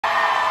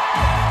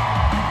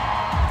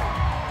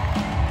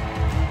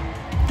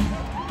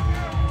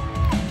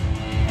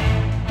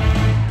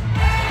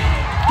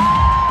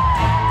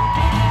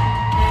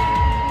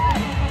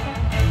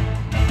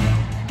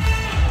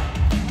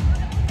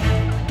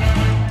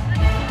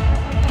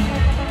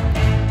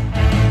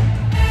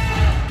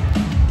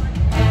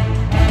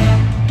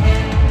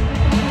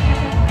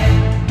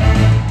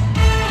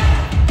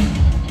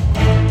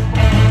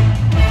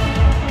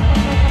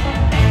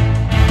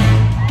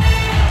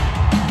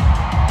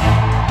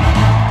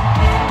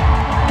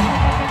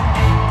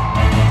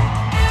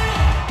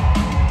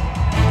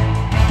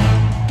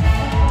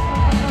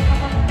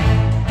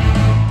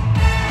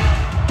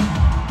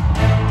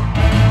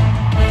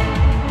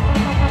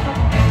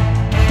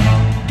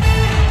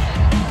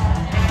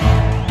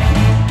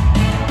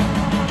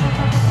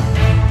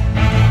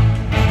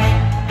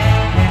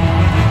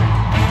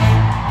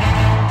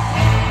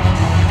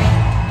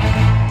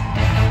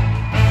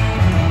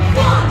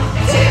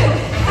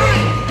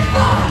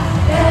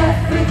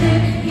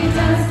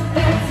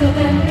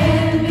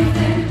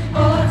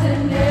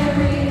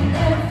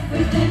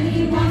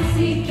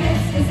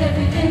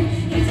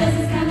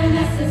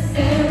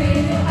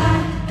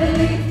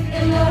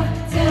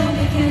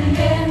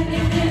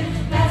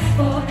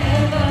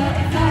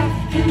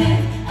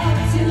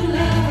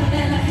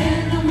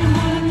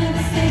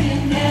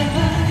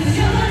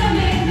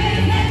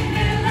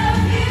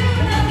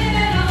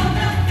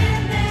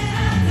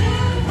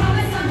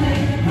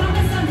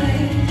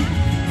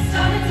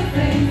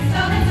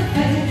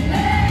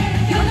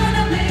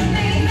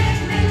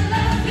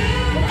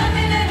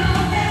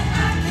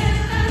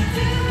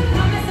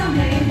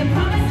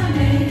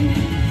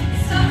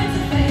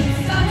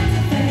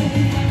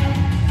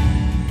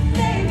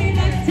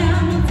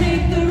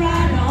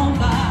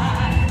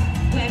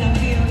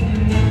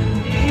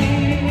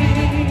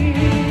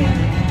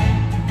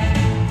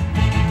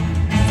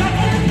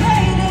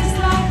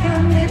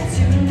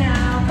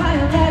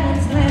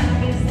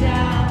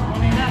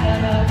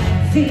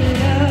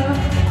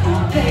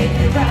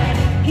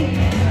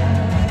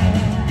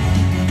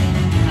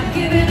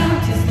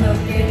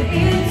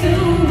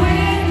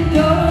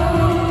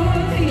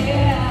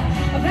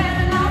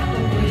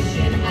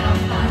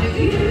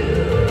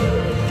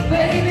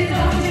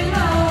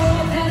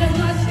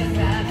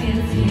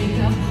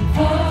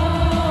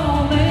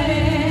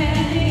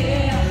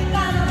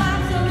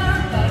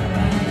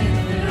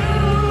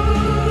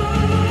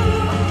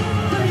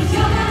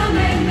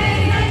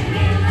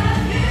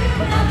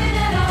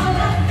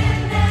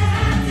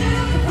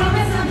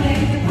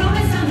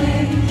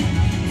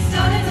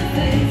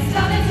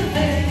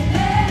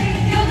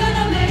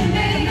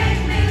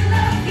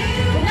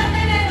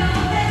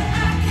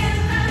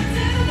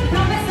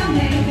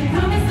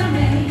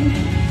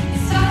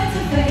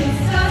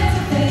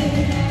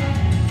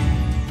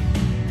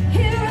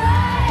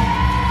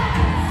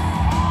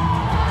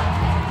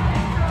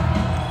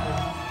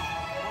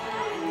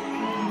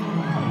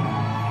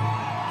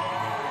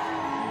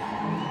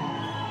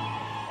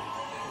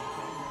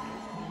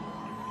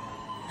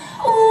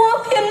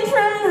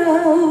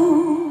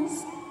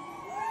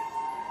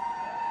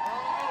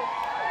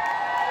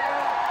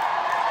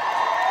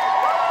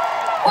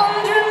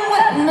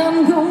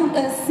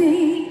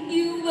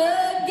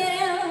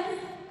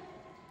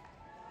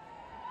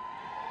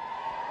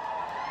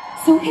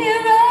So here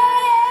I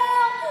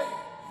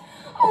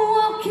am,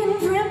 walking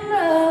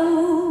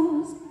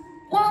primrose,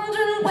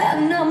 wondering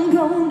when I'm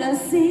gonna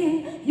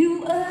see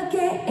you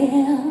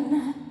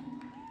again.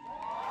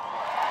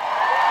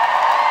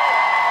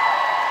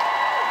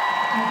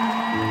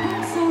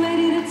 I'm so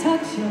ready to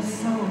touch your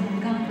soul.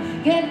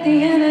 Come get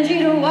the energy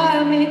to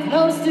wire me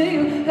close to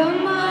you. Got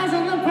my eyes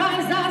on the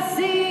prize I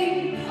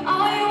see.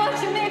 Are you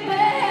watching me,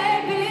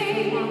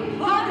 baby? My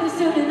heart is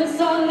turning to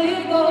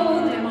solid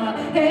gold, and my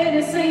head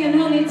is saying,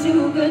 honey,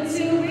 too good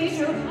to be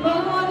true.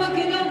 But